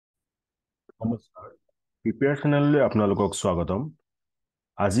নমস্কাৰ প্ৰিপেয়াৰেশ্যনলৈ আপোনালোকক স্বাগতম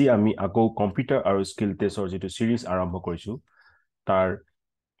আজি আমি আকৌ কম্পিউটাৰ আৰু স্কিল টেষ্টৰ যিটো সিৰিজ আৰম্ভ কৰিছো তাৰ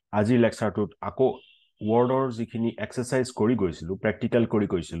আজি লেকচাৰটোত আকৌ ওয়াৰ্ডৰ যিখিনি এক্সাৰসাইজ কৰি গৈছিলো প্ৰ্যাকটিক্যাল কৰি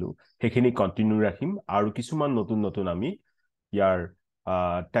গৈছিলো সেইখিনি কন্টিনিউ ৰাখিম আৰু কিছুমান নতুন নতুন আমি ইয়াৰ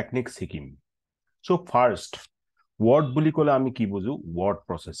টেকনিক্স শিকিম সো ফাৰ্স্ট ওয়াৰ্ড বুলি ক'লে আমি কি বুজো ওয়াৰ্ড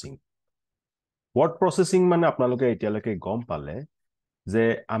প্ৰসেসিং মানে আপোনালোকে এতিয়ালৈকে গম পালে যে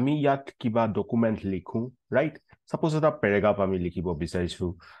আমি ইয়াত কিবা ডকুমেন্ট লিখো ৰাইট সাপোজ এটা প্যাৰাগ্ৰাফ আমি লিখিব বিচাৰিছো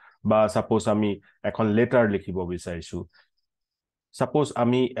বা সাপোজ আমি এখন লেটাৰ লিখিব বিচাৰিছো সাপোজ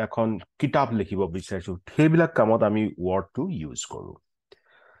আমি এখন কিতাপ লিখিব বিচাৰিছো সেইবিলাক কামত আমি ওয়াৰ্ডটো ইউজ কৰো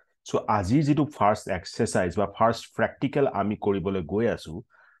সো আজি যেটো ফাৰ্স্ট এক্সাৰসাইজ বা ফাৰ্স্ট প্ৰ্যাকটিক্যাল আমি কৰিবলৈ গৈ আছো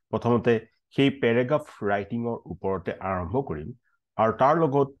প্ৰথমতে সেই প্যাৰাগ্ৰাফ ৰাইটিংৰ ওপৰতে আৰম্ভ কৰিম আৰু তাৰ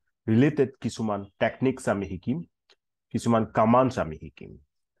লগত ৰিলেটেড কিছুমান টেকনিক্স আমি শিকিম কিছুমান কমান্ডস আমি শিকিম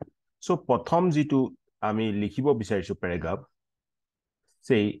সো প্ৰথম যেটো আমি লিখিব বিচাৰিছো প্যাৰাগ্ৰাফ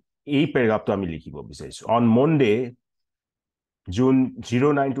সেই এই প্যাৰাগ্ৰাফটো আমি লিখিব বিচাৰিছো on Monday June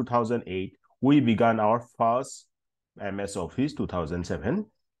 09 2008 we began our first MS Office 2007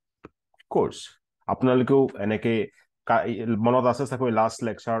 course আপোনালোকেও এনেকে মনত আছে চাকৈ লাষ্ট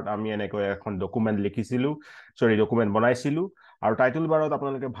লেকচাৰত আমি এনেকৈ এখন ডকুমেন্ট লিখিছিলো সৰি ডকুমেন্ট বনাইছিলো আৰু টাইটেল বাৰত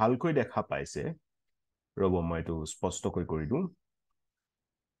আপোনালোকে ভালকৈ দেখা পাইছে ৰব মই এটো স্পষ্টকৈ কৰি দিম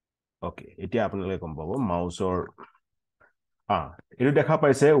ওকে এতিয়া আপোনালোকে গম পাব মাউসৰ এটো দেখা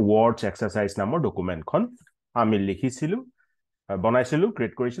পাইছে ওয়াৰ্ডছ এক্সাৰসাইজ নামৰ ডকুমেন্টখন আমি লিখিছিলো বনাইছিলো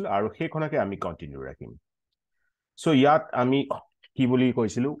ক্ৰিয়েট কৰিছিলো আৰু সেইখনকে আমি কন্টিনিউ ৰাখিম সো ইয়াত আমি কি বুলি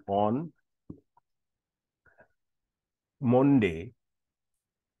কৈছিলো অন Monday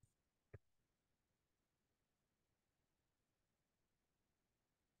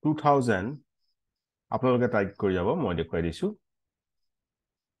আপোনালোকে টাইপ কৰি যাব মই দেখুৱাই দিছো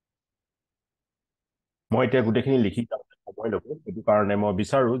মই এতিয়া গুটেখিনি লিখি সময় ল'ব এটো কাৰণে মই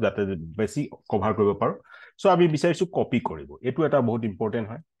বিচাৰো যাতে বেছি কভাৰ কৰিব পাৰো সো আমি বিচাৰিছো কপি কৰিব এটো এটা বহুত ইম্পৰ্টেন্ট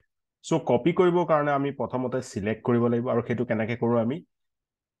হয় সো কপি কৰিবৰ কাৰণে আমি প্ৰথমতে সিলেক্ট কৰিব লাগিব আৰু হেতু কেনেকৈ কৰো আমি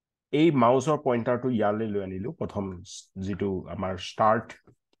এই মাউসৰ পইন্টাৰটো ইয়ালৈ লৈ আনিলো প্ৰথম যেটো আমাৰ start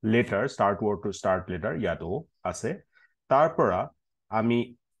letter start word two start letter ইয়াতো আছে তাৰ পৰা আমি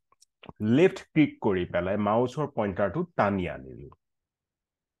লেফট ক্লিক কৰি পেলাই মাউসৰ পইন্টাৰটো টানি আনিলো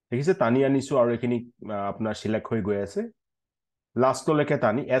দেখিছে টানি আনিছো আৰু এখিনি আপোনাৰ সিলেক্ট হৈ গৈ আছে লাষ্টলৈকে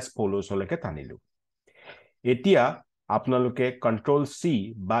টানি এস ফলোছলৈকে টানিলো এতিয়া আপোনালোকে কন্ট্ৰোল সি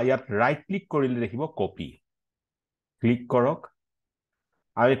বা ইয়াত ৰাইট ক্লিক কৰিলে দেখিব কপি ক্লিক কৰক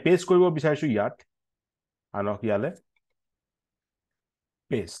আমি পেস্ট কৰিব বিচাৰিছো ইয়াত আনক ইয়ালে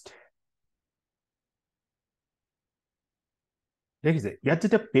পেস্ট দেখিছে ইয়াত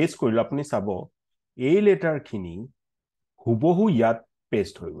যেতিয়া পেস্ট কৰিলো আপুনি চাব এই লেটাৰখিনি হুবহু ইয়াত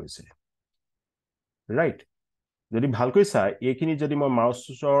পেস্ট হৈ গৈছে ৰাইট যদি ভালকৈ চাই এইখিনি যদি মই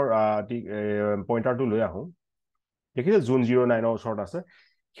মাউসৰ পইন্টাৰটো লৈ আহো দেখিছে জুন 09 ৰ ওচৰত আছে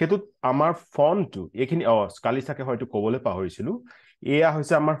হেতুত আমাৰ ফন্টটো এইখিনি কালি চাকে হয়তো কবলৈ পাহৰিছিলো এয়া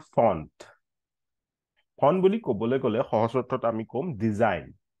হৈছে আমাৰ ফন্ট বুলি কবলৈ গলে সহজ অৰ্থত আমি কম ডিজাইন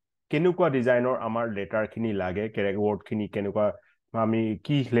কেনেকুৱা ডিজাইনৰ আমাৰ লেটাৰখিনি লাগে ওয়াৰ্ডখিনি কেনেকুৱা আমি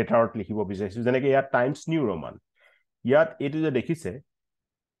কি লেটাৰত লিখিব বিচাৰিছো যেনেকৈ ইয়াত টাইমছ নিউ ৰোমান ইয়াত এটো যে দেখিছে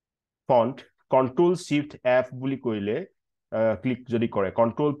ফন্ট কন্ট্ৰোল শিফট এফ বুলি কইলে ক্লিক যদি কৰে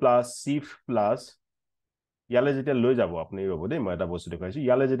কন্ট্ৰোল প্লাস শিফট প্লাস ইয়ালে যেতিয়া লৈ যাব আপুনি ৰব দেই মই এটা বস্তু দেখাইছো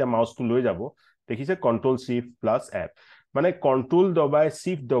ইয়ালে যেতিয়া মাউসটো লৈ যাব দেখিছে কন্ট্ৰোল শিফট প্লাস এফ মানে control দবাই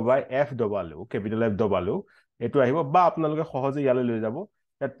shift দবাই F দবালো capital F দবালো এটো আহিব বা আপোনালোকে সহজে ইয়ালে লৈ যাব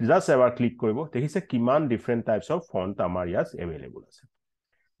ইয়াত জাস্ট এবাৰ ক্লিক কৰিব দেখিছে কিমান ডিফাৰেন্ট টাইপস অফ ফন্ট আমাৰ ইয়াত এভেইলেবল আছে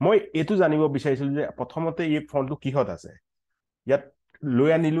মই এটো জানিব বিচাৰিছিল যে প্ৰথমতে এই ফন্টটো কিহত আছে ইয়াত লৈ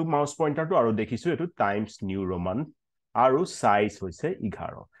আনিলো মাউস পইন্টাৰটো আৰু দেখিছো এটো টাইমছ নিউ ৰোমান আৰু সাইজ হৈছে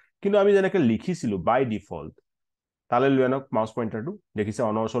 11 কিন্তু আমি যেনেকৈ লিখিছিলো বাই ডিফল্ট তালে লৈ আনক মাউস পইন্টাৰটো দেখিছে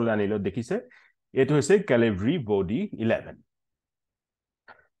অনৰসলৈ আনিলো দেখিছে এটো হৈছে ক্যালিব্ৰি বডি 11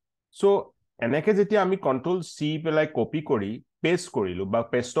 সো এনেকে যেতিয়া আমি কন্ট্ৰোল সি পেলাই কপি কৰি পেস্ট কৰিলো বা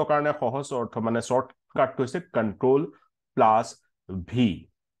পেস্টৰ কাৰণে সহজ অৰ্থ মানে শৰ্টকাট হৈছে কন্ট্ৰোল প্লাস ভি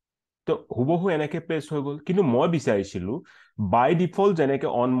তো হুবহু এনেকে পেস্ট হৈ গল কিন্তু মই বিচাৰিছিলো বাই ডিফল্ট যেনেকে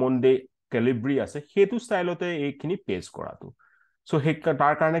অন মনডে ক্যালিব্ৰি আছে হেতু ষ্টাইলতে এইখিনি পেস্ট কৰাটো সো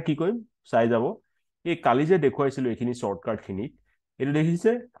তাৰ কাৰণে কি কৰিম চাই যাব এই কালি যে দেখুৱাইছিলো এইখিনি শৰ্টকাট খিনি এটো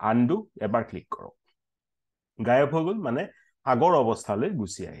দেখিছে আনডু এবাৰ ক্লিক কৰক গায়ব হৈ গল মানে আগৰ অৱস্থালৈ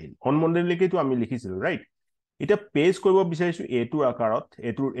গুছি আহিল অন মনডেলৈকেটো আমি লিখিছিলো ৰাইট এটা পেস্ট কৰিব বিচাৰিছো এটো আকাৰত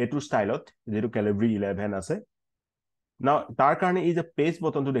এটো ষ্টাইলত যেটো ক্যালিব্ৰি 11 আছে না তাৰ কাৰণে এই যে পেস্ট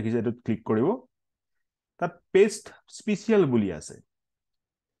বটনটো দেখিছে এটো ক্লিক কৰিব তাত পেস্ট স্পেশাল বুলি আছে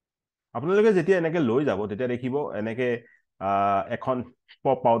আপোনালোকে যেতিয়া এনেকে লৈ যাব তেতিয়া দেখিব এনেকে এখন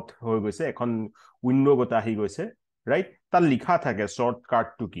পপ আউট হৈ গৈছে এখন উইন্ডো গটা আহি গৈছে ৰাইট তাত লিখা থাকে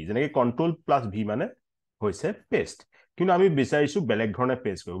শৰ্টকাটটো কি যেনেকে Ctrl+V মানে হৈছে পেষ্ট কিন্তু আমি বিচাৰিছো বেলেগ ধৰণে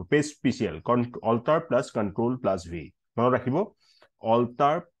পেষ্ট কৰিব পেষ্ট স্পেচিয়েল Alt+Ctrl+V মনত ৰাখিব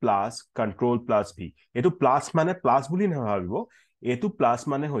Alt+Ctrl+V এটো প্লাস মানে প্লাস বুলি নাভাবিব এটো প্লাস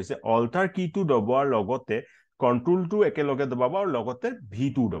মানে হৈছে Alt কিটো দবাৰ লগতে কন্ট্ৰোলটো একেলগে দবাব আৰু লগতে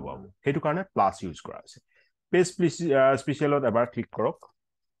V2 দবাব হেতু কাৰণে প্লাস ইউজ কৰা আছে পেজ স্পেচিয়েলত এবাৰ ক্লিক কৰক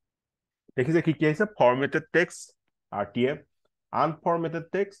দেখিছে কি কি আছে formatted text RTF unformatted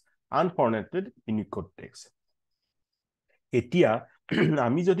text unformatted Unicode text এতিয়া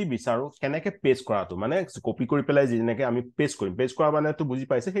আমি যদি বিচাৰো কেনেকে পেস্ট কৰাটো মানে কপি কৰি পেলাই যেনেকে আমি পেস্ট কৰিম পেস্ট কৰা মানে তো বুজি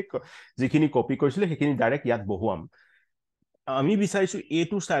পাইছে সেই যিখিনি কপি কৰিছিলে সেইখিনি ডাইৰেক্ট ইয়াত বহুৱাম আমি বিচাৰিছো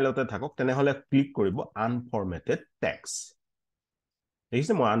এটো ষ্টাইলতে থাকক তেনেহলে ক্লিক কৰিব unformatted text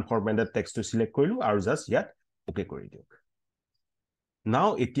দেখিছে মই unformatted text টো সিলেক্ট কৰিলো আৰু জাস্ট ইয়াত ওকে কৰি দিওক নাও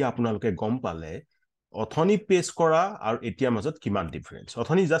এতিয়া আপোনালোকে গম পালে অথনি পেস্ট কৰা আৰু এতিয়া মাজত কিমান ডিফাৰেন্স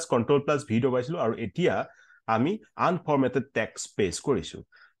অথনি জাস্ট Ctrl+V দবাইছিলো আৰু এতিয়া আমি unformatted text পেস্ট কৰিছো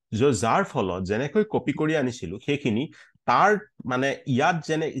যাৰ ফলত যেনেকৈ কপি কৰি আনিছিলো সেইখিনি তাৰ মানে ইয়াত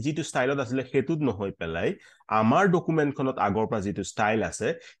যেনে যিটো ষ্টাইলত আছিল হেতুত নহয় পেলাই আমাৰ ডকুমেন্টখনত আগৰ পৰা যিটো ষ্টাইল আছে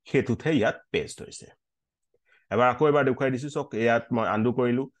হেতুতে ইয়াত পেস্ট হৈছে এবাৰ আকৌ এবাৰ দেখুৱাই দিছো সক ইয়াত মই আনডু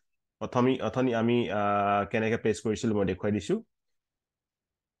কৰিলো অথনি আমি কেনেকৈ পেস্ট কৰিছিলো মই দেখুৱাই দিছো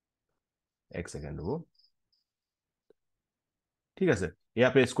এক সেকেন্ড হ'ব ঠিক আছে ইয়া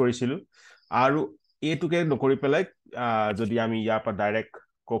পেস্ট কৰিছিলো আৰু এটোকে নকৰি পেলাই যদি আমি ইয়াৰ পৰা ডাইৰেক্ট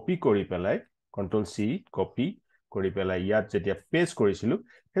কপি কৰি পেলাই Ctrl+C কপি কৰি পেলাই ইয়াত যেতিয়া পেস্ট কৰিছিলো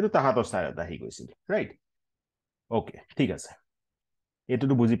হেতু তাহাতৰ ষ্টাইলত আহি গৈছিল ৰাইট ওকে ঠিক আছে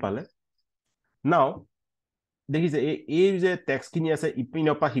এটোটো বুজি পালে নাও দেখিছে এই যে টেক্সট খিনি আছে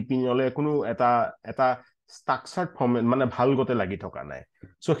ইপিনৰ পৰা হিপিনলে কোনো এটা স্ট্ৰাকচাৰ্ড ফৰ্মেট মানে ভাল গতে লাগি থকা নাই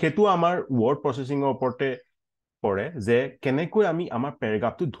সো হেতু আমাৰ ওয়াৰ্ড প্ৰসেসিংৰ ওপৰতে পৰে যে কেনেকৈ আমি আমাৰ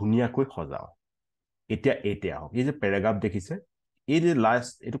প্যাৰাগ্ৰাফটো ধুনিয়াকৈ সজাও এতিয়া এই যে প্যাৰাগ্ৰাফ দেখিছে এই যে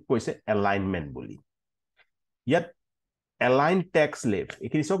লাষ্ট এটো কৈছে এলাইনমেন্ট বুলি ইয়াত এলাইন টেক্সট লেফ্ট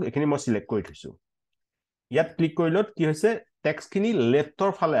এখিনি সব এখিনি মই সিলেক্ট কৰি থৈছো ইয়াত ক্লিক কৰিলত কি হৈছে টেক্সট খিনি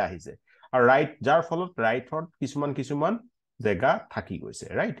লেফ্টৰ ফালে আহিছে আৰু ৰাইট যাৰ ফলত ৰাইটত কিছুমান জায়গা থাকি গৈছে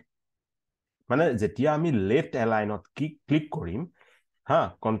ৰাইট মানে যেতিয়া আমি লেফ্ট এলাইনত ক্লিক কৰিম হা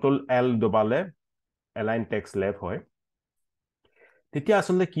Ctrl+L দবালে এলাইন টেক্সট লেফ্ট হয় তেতিয়া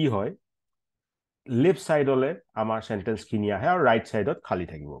আসলে কি হয় লেফ্ট সাইডলে আমাৰ সেন্টেন্স খিনি আহে আৰু ৰাইট সাইডত খালি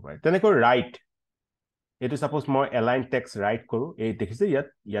থাকিব পাৰে তেনেকৈ ৰাইট এটো সাপোজ মই এলাইন টেক্সট ৰাইট কৰো এই দেখিছে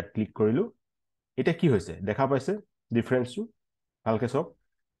ইয়াত ক্লিক কৰিলো এটা কি হৈছে দেখা পাইছে ডিফাৰেন্সটো ভালকে সব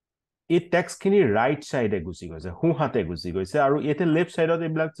এই টেক্সট খিনি ৰাইট সাইডে গুচি গৈছে হুহাতে গুচি গৈছে আৰু এতে লেফ্ট সাইডত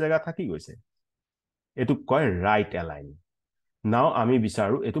এইবিলাক জায়গা থাকি গৈছে এটো কয় ৰাইট এলাইন নাও আমি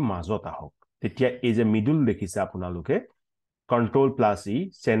বিচাৰো এটো মাজত আহক তেতিয়া এই যে মিডল দেখিছে আপোনালোকে Ctrl+E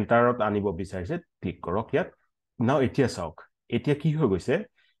চেন্টাৰত আনিব বিচাৰিছে ক্লিক কৰক ইয়াত নাও এতিয়া চাওক এতিয়া কি হৈ গৈছে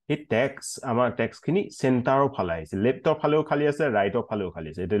এই আমাৰ টেক্সট খিনি চেন্টাৰৰ ফালে আহিছে লেফ্টৰ ফালেও খালি আছে ৰাইটৰ ফালেও খালি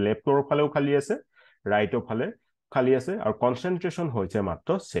আছে এটা লেফ্টৰ ফালেও খালি আছে ৰাইটৰ ফালে খালি আছে আৰু কনসেন্ট্ৰেচন হৈছে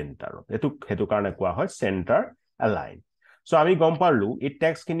মাত্ৰ চেন্টাৰত হেতু কাৰণে কোৱা হয় চেন্টাৰ এলাইন সো আমি গম পাৰলো এই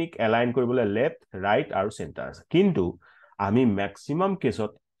টেক্সট খিনিক এলাইন কৰিবলৈ লেফ্ট ৰাইট আৰু চেন্টাৰ আছে কিন্তু আমি ম্যাক্সিমাম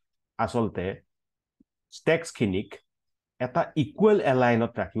কেছত আসলতে টেক্সট খিনিক এটা ইকুৱেল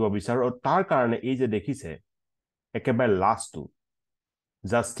এলাইনত ৰাখিব বিচাৰো আৰু তাৰ কাৰণে এই যে দেখিছে একেবাৰে লাষ্টটো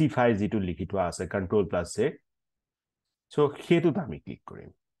জাস্টিফাই যিটো লিখি থোৱা আছে Ctrl+C সো হেতুত আমি ক্লিক কৰিম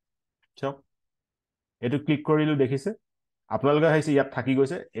চক এটো ক্লিক কৰিলো দেখিছে আপোনালোকে হাইছে ইয়াত থাকি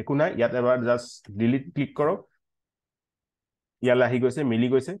গৈছে একো নাই ইয়াত এবাৰ জাস্ট ডিলিট ক্লিক কৰক ইয়ালে আহি গৈছে মিলি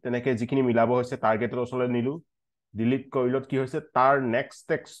গৈছে তেনেকে যিখিনি মিলাব হৈছে টাৰ্গেটৰ ওচৰলৈ নিলু ডিলিট কৰিলত কি হৈছে তাৰ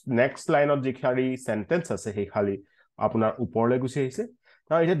নেক্সট লাইনত যি খালি সেন্টেন্স আছে সেই খালি আপোনাৰ ওপৰলৈ গুছি আহিছে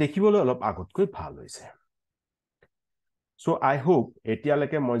তাৰ এটা দেখিবলৈ অলপ আগতকৈ ভাল হৈছে সো আই হোপ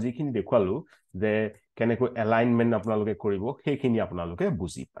এতিয়ালৈকে মই যিখিনি দেখুৱালো যে কেনেকৈ এলাইনমেন্ট আপোনালোকে কৰিব সেইখিনি আপোনালোকে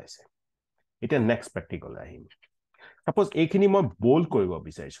বুজি পাইছে এটা নেক্সট প্ৰ্যাকটিকল আহিম সাপোজ এইখিনি মই বোল্ড কৰিব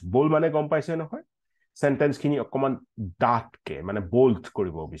বিচাৰিছো বোল্ড মানে গম পাইছে নহয় সেন্টেন্স খিনি অকমান ডাটকে মানে বোল্ড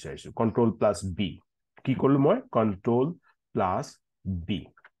কৰিব বিচাৰিছো Ctrl+B কি কৰিলো মই Ctrl+B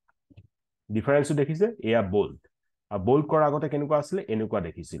ডিফাৰেন্সটো দেখিছে এয়া বোল্ড আৰু বোল্ড কৰাৰ আগতে কেনেকুৱা আছিল এনেকুৱা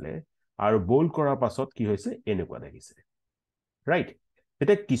দেখিছিলে আৰু বোল্ড কৰাৰ পাছত কি হৈছে এনেকুৱা দেখিছে ৰাইট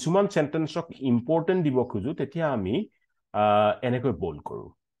এটা কিছুমান সেন্টেন্সক ইম্পৰ্টেন্ট দিব খুজো তেতিয়া আমি এনেকৈ বোল্ড কৰো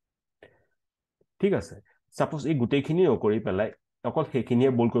ঠিক আছে সাপোজ এই গুটেইখিনি নকৰি পেলাই অকল সেইখিনিয়ে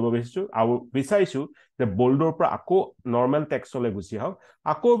বোল্ড কৰিব বিচাৰিছো আৰু বিচাৰিছো যে বোল্ডৰ পৰা আকৌ নৰ্মেল টেক্সটলৈ গুচি আহক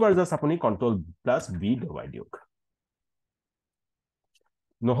আকৌ এবাৰ জাস্ট আপুনি Ctrl+V দবাই দিয়ক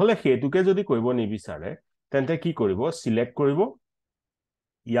নহলে হেতুকে যদি কৰিব নিবিচাৰে তেন্তে কি কৰিব সিলেক্ট কৰিব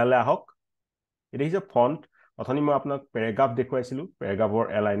ইয়ালে আহক এটা হিচাপ ফন্ট অথনি মই আপোনাক প্যাৰাগ্ৰাফ দেখুৱাইছিলো প্যাৰাগ্ৰাফৰ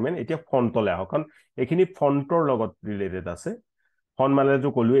এলাইনমেন্ট এতিয়া ফন্টলে আহক কাৰণ এইখিনি ফন্টৰ লগত ৰিলেটেড আছে ফন্ট মানেটো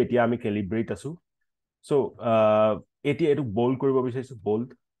কলো এতিয়া আমি ক্যালিব্ৰেট আছো সো এতিয়া এটো বোল্ড কৰিব বিচাৰিছো বোল্ড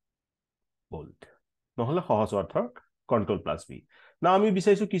নহলে সহজ অৰ্থ Ctrl+V না আমি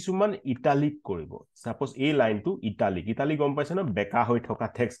বিচাৰিছো কিছুমান ইটালিক কৰিব সাপোজ এই লাইনটো ইটালিক গম পাইছে না বেকা হৈ থকা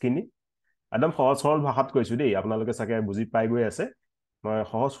টেক্সটখিনি একদম সহজ সৰল ভাষাত কৈছো দেই আপোনালোকে চাগে বুজি পাই গৈ আছে মই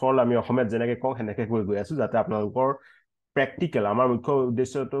সহজ সৰল আমি অসমীয়াত যেনেকৈ কওঁ হেনেকৈ কৈ গৈ আছো যাতে আপোনালোকৰ প্ৰ্যাকটিক্যাল আমাৰ মুখ্য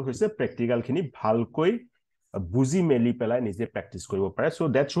উদ্দেশ্যটো হৈছে প্ৰ্যাকটিক্যাল খিনি ভালকৈ বুজি মেলি পেলাই নিজে প্ৰ্যাকটিস কৰিব পাৰে so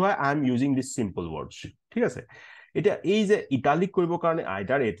that's why I am using this simple ওয়াৰ্ডস ঠিক আছে এতিয়া এই যে ইটালিক কৰিব কাৰণে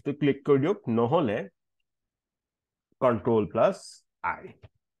আইদাৰ এটো ক্লিক কৰি দিয়ক নহলে Ctrl+I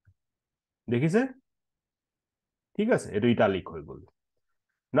দেখিছে ঠিক আছে এটো ইটালিক হৈ গল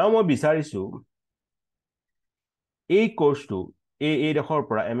নাও মই বিচাৰিছো এই কোৰ্সটো এই দেখৰ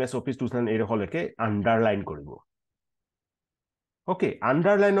পৰা MS Office 2008 লৈকে আন্ডাৰলাইন কৰিব ওকে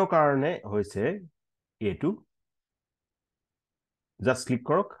আন্ডাৰলাইনৰ কাৰণে হৈছে এটো জাস্ট ক্লিক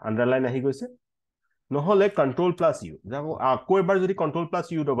কৰক আন্ডাৰলাইন আহি গৈছে নহলে Ctrl+U যাব আকৌ এবাৰ যদি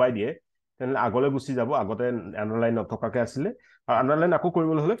Ctrl+U দবাই দিয়ে তেনে আগলৈ গুচি যাব আগতে আন্ডাৰলাইন নথকাকে আছিল আৰু আন্ডাৰলাইন আকৌ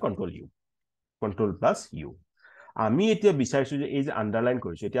কৰিবলৈ হলে Ctrl+U আমি এতিয়া বিচাৰিছো যে এই যে আন্ডাৰলাইন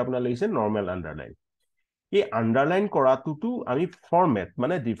কৰিছো এতিয়া আপোনাৰ লাগিছে নৰমাল আন্ডাৰলাইন এই আন্ডাৰলাইন কৰাটোটো আমি ফৰমেট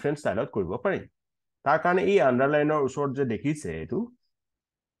মানে ডিফাৰেন্ট ষ্টাইলত কৰিব পাৰিম তাৰ কাৰণে এই আন্ডাৰলাইনৰ ওচৰত যে দেখিছে এটো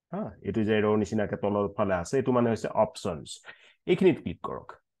হা এটো যে এৰ নিচিনাকে তলৰ ফালে আছে এটো মানে হৈছে অপচনস এইখিনিত ক্লিক কৰক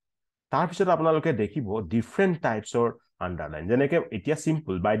তাৰ পিছত আপোনালোকে দেখিব ডিফাৰেন্ট টাইপছৰ আন্ডাৰলাইন যেনেকৈ এতিয়া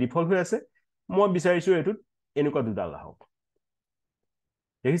সিম্পল বাই ডিফল্ট হৈ আছে মই বিচাৰিছো এটো এনেকুৱা দুডাল আহক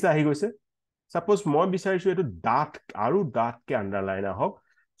দেখিছে আহি গৈছে সাপোজ মই বিচাৰিছো এটো ডাট আৰু ডাটকে আন্ডাৰলাইন আহক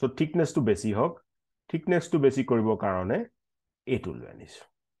সো থিকনেসটো বেছি হওক থিকনেসটো বেছি কৰিবৰ কাৰণে এটো লৈ আনিছো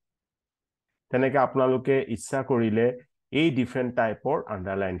তেনেকৈ আপোনালোকে ইচ্ছা কৰিলে এই ডিফাৰেন্ট টাইপৰ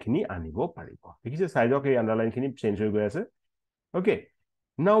আন্ডাৰলাইন খিনি আনিব পাৰিব দেখিছে সাইজক এই আন্ডাৰলাইন খিনি চেঞ্জ হৈ গৈ আছে ওকে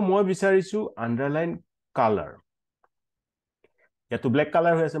নাও মই বিচাৰিছো আন্ডাৰলাইন কালাৰ ইয়াতো ব্ল্যাক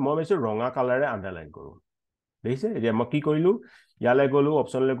কালাৰ হৈ আছে মই বিচাৰিছো ৰঙা কালাৰে আন্ডাৰলাইন কৰো দেখিছে এতিয়া মই কি কৰিলো ইয়ালে গলো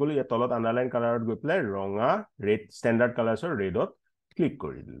অপচনলে গলো ইয়া তলত আন্ডাৰলাইন কালাৰত গৈ প্লে ৰঙা ৰেড স্ট্যান্ডাৰ্ড কালাৰ্ছৰ ৰেডত ক্লিক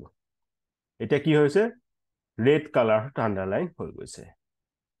কৰি দিলো এটা কি হৈছে ৰেড কালাৰ আন্ডাৰলাইন হৈ গৈছে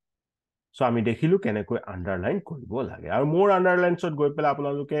সো আমি দেখিলো কেনেকৈ আন্ডাৰলাইন কৰিব লাগে আৰু মোৰ আন্ডাৰলাইনছত গৈ পেলাই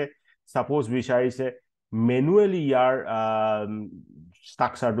আপোনালোকে সাপোজ বিচাৰিছে ম্যানুয়ালি ইয়াৰ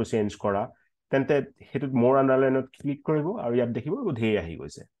স্ট্ৰাকচাৰটো চেঞ্জ কৰা তেন্তে হেতুত মোৰ আন্ডাৰলাইনত ক্লিক কৰিব আৰু ইয়াত দেখিব ধেই আহি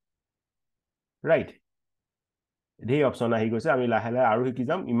গৈছে ৰাইট ধেই অপচন আহি গৈছে আমি লাহে লাহে আৰু শিকি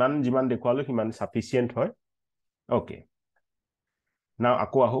যাম ইমান যিমান দেখুৱালো সিমান সাফিসিয়েন্ট হয় ওকে নাও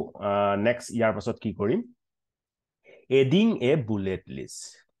আকৌ আহো নেক্সট ইয়াৰ পাছত কি কৰিম এডিং এ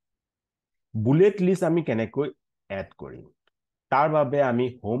বুলেট লিষ্ট আমি কেনেকৈ এড কৰিম তাৰ বাবে আমি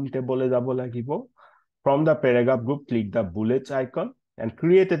হোম টেবলে যাব লাগিব from the paragraph group click the bullets icon and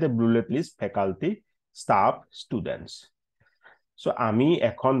created a bullet list faculty staff students so আমি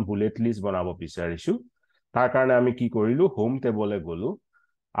এখন বুলেট লিষ্ট বনাব বিচাৰিছো তাৰ কাৰণে আমি কি কৰিলো হোম টেবলে গলো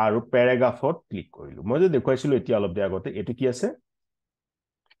আৰু প্যাৰাগ্ৰাফত ক্লিক কৰিলো মই যে দেখুৱাইছিলো এতিয়া অলপ দেৰি আগতে এটো কি আছে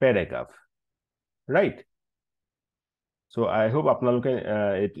প্যাৰাগ্ৰাফ ৰাইট সো আই হোপ আপোনালোকে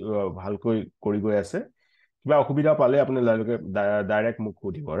ভালকৈ কৰি গৈ আছে কিবা অসুবিধা পালে আপুনি ডাইৰেক্ট মোক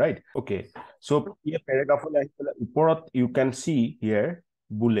সুধিব ৰাইট ওকে সো এই প্যাৰাগ্ৰাফলৈ আহি পেলাই ওপৰত U can see here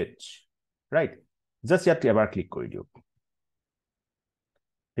bullets right just ইয়াত এবাৰ ক্লিক কৰি দিয়ক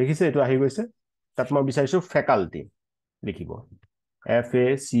দেখিছে এটো আহি গৈছে তাত মই বিচাৰিছো ফেকাল্টি লিখিব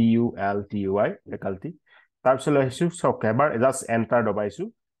FACULTY ফেকাল্টি তাৰ পিছত আহিছো সক এবাৰ জাস্ট এন্টাৰ দবাইছো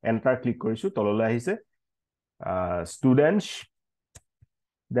এন্টাৰ ক্লিক কৰিছো তললৈ আহিছে students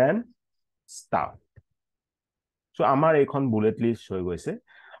then staff so আমাৰ এইখন বুলেট লিষ্ট হৈ গৈছে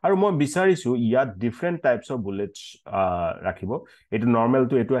আৰু মই বিচাৰিছো ইয়াত ডিফাৰেন্ট টাইপস অফ বুলেটস ৰাখিব এটো নরমাল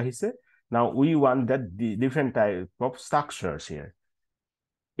তো এটো আহিছে now we want that different type of structures here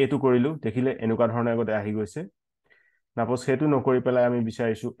এটো কৰিলো দেখিলে এনেকুৱা ধৰণৰ আগতে আহি গৈছে নাপোজ হেতু নকৰি পেলাই আমি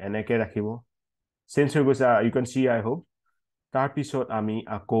বিচাৰিছো এনেকে ৰাখিব চেঞ্জ হৈ গৈছে you can see I hope তাৰ পিছত আমি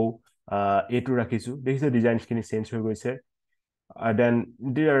আকৌ এটো ৰাখিছো দেখিছে ডিজাইনস খিনি চেঞ্জ হৈ গৈছে then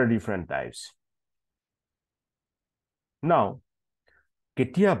there are different types now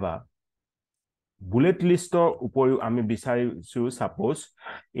কেতিয়াবা বুলেট লিষ্টৰ উপৰিও আমি বিচাৰিছো সাপোজ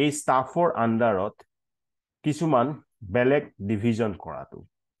এই স্টাফৰ আন্ডাৰত কিছুমান বেলেগ ডিভিজন কৰাটো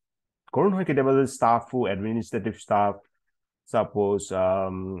কৰোঁ নহয় কেতিয়াবা যদি ষ্টাফো administrative staff suppose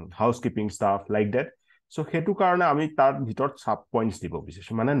housekeeping stuff like that so hetu karone ami tar bhitor sub points dibo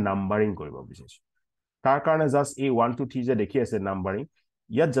bisesu mane numbering koribo bisesu tar karone just a 1 2 3 je dekhi ase numbering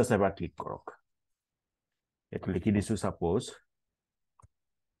yat just ever click korok etu likhi disu suppose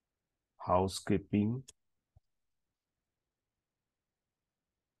housekeeping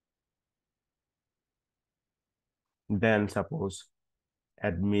then suppose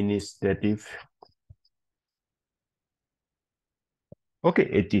administrative okay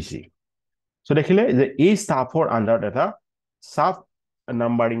etc so dekhile je ei staff or under data sub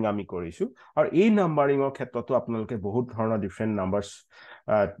numbering ami korisu aru ei numbering or khetroto apnaloke bahut dhoroner different numbers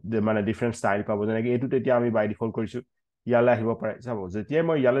mane different style pabo jene ki etu tetia ami by default korisu yala ahibo pare sabo jetia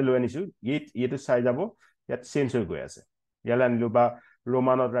moi yala loi anisu etu sai jabo yat change hoi goi ase yala anilu ba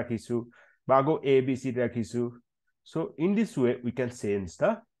romanot rakhisu ba go abc rakhisu so in this way we can change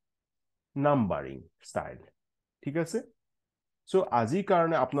the numbering style ঠিক আছে so আজি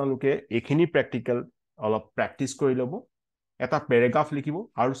karone apnaloke ekhini practical অলপ practice kori lobo এটা paragraph লিখিব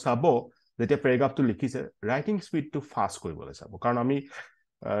আৰু চাব যেতিয়া প্যাৰাগ্ৰাফটো লিখিছে ৰাইটিং স্পিডটো ফাস্ট কৰিবলে চাব কাৰণ আমি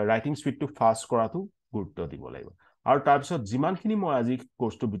ৰাইটিং স্পিডটো ফাস্ট কৰাটো গুৰুত্ব দিব লাগিব আৰু তাৰ পিছত যিমানখিনি মই আজি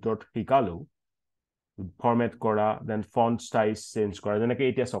কোৰ্সটো ভিতৰত শিকালো ফৰমেট কৰা দেন ফন্ট সাইজ চেঞ্জ কৰা যেনেকৈ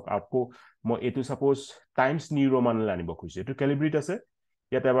এতিয়া সক আপকো মই এটো সাপোজ টাইমছ নিউ ৰোমান আনিব খুজিছো এটো ক্যালিব্ৰেট আছে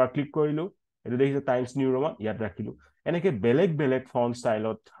ইয়াত এবাৰ ক্লিক কৰিলো এটো দেখিছে টাইমছ নিউ ৰোমান ইয়াত ৰাখিলো এনেকৈ বেলেগ বেলেগ ফন্ট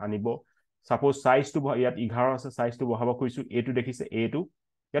ষ্টাইলত আনিব suppose size to yat 11 ase size to bahaba koisu a to dekhise a to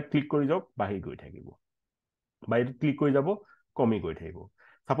yat click kori jok bahi goi thakibo ba etu click kori jabo komi goi thakibo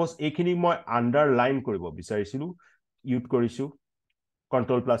suppose ekhini moi underline koribo bisarisilu use korisu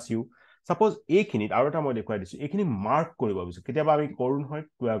control plus u suppose ekhini aru eta moi dekhai disu ekhini mark koribo bisu ketiaba ami korun hoy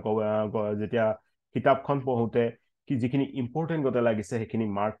jetia kitabkhon pohute ki jikhini important gota lagise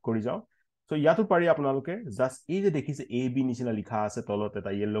ekhini mark kori jao so yato pari apnaloke just ei je dekhise a b nichina likha ase tolot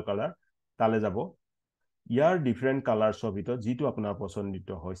eta yellow color তালে যাব ইয়াৰ different কালাৰছৰ ভিতৰত যেটো আপোনাৰ পছন্দিত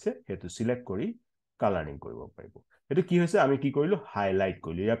হৈছে হেতু select কৰি colouring কৰিব পাৰিব এটো কি হৈছে আমি কি কৰিলো হাইলাইট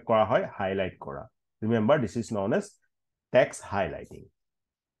কৰিলো ইয়াক কৰা হয় হাইলাইট কৰা remember this is known as text highlighting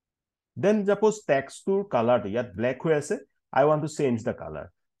then suppose টেক্সটৰ কালাৰটো ইয়াত ব্ল্যাক হৈ আছে আই want to change da colour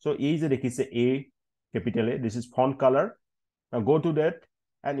so এই যে দেখিছে a capital A this is font color now go to that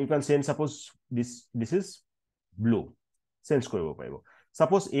and you can change suppose this is blue change কৰিব পাৰিব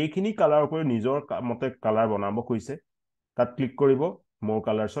suppose এইখিনি কালাৰ কৰি নিজৰ মতে কালাৰ বনাব কৈছে তাত ক্লিক কৰিব মোৰ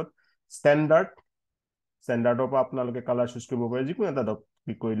কালাৰছত ষ্টেণ্ডাৰ্ডৰ পৰা আপোনালোকে কালাৰ চুজ কৰিব পাৰে যিকোনো এটা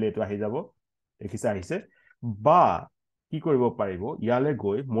ক্লিক কৰিলে এটো আহি যাব দেখিছে আহিছে বা কি কৰিব পাৰিব ইয়ালে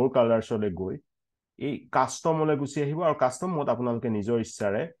গৈ মোৰ কালাৰছলে গৈ এই কাস্টমলে গুছি আহিব আৰু কাস্টম মত আপোনালোকে নিজৰ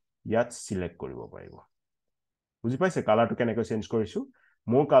ইচ্ছাৰে ইয়াত সিলেক্ট কৰিব পাৰিব বুজি পাইছে কালাৰটো কেনেকৈ চেঞ্জ কৰিছো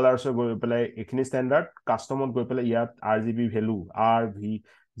মোৰ কালাৰছ গৈ পেলাই এখিনি ষ্টেণ্ডাৰ্ড কাস্টমত গৈ পেলাই ইয়াত আৰজিবি ভ্যালু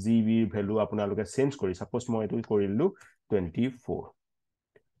আৰজিবি ভ্যালু আপোনালোকে চেঞ্জ কৰি সাপোজ মই এটো কৰিলো 24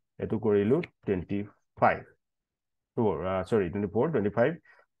 এটো কৰিলো 25 sorry 24 25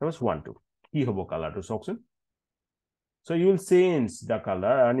 that was 1 2 কি হবো কালাৰটো সকচোন so you will change the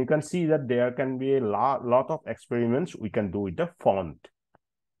color and you can see that there can be a lot of experiments we can do with the font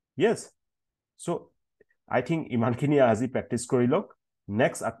yes so I think imankhini আজি practice korilok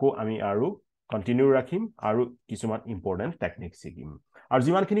next ako ami aru continue rakhim aru kisuman important technique sikim aru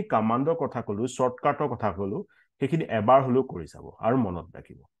jimankhini commandor kotha kolu shortcutor kotha kolu hekhini ebar holo kori sabo aru monot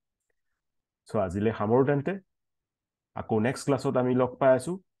rakhibo so azile hamor tente ako next class ot ami log pai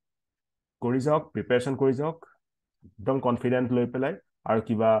asu kori jok preparation kori jok একদম confident লৈ পেলাই আৰু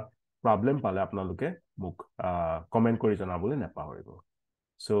কিবা problem পালে আপোনালোকে মোক comment কৰি জনাবলৈ নাপাহৰিব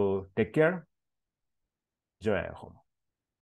so take care জয় অসম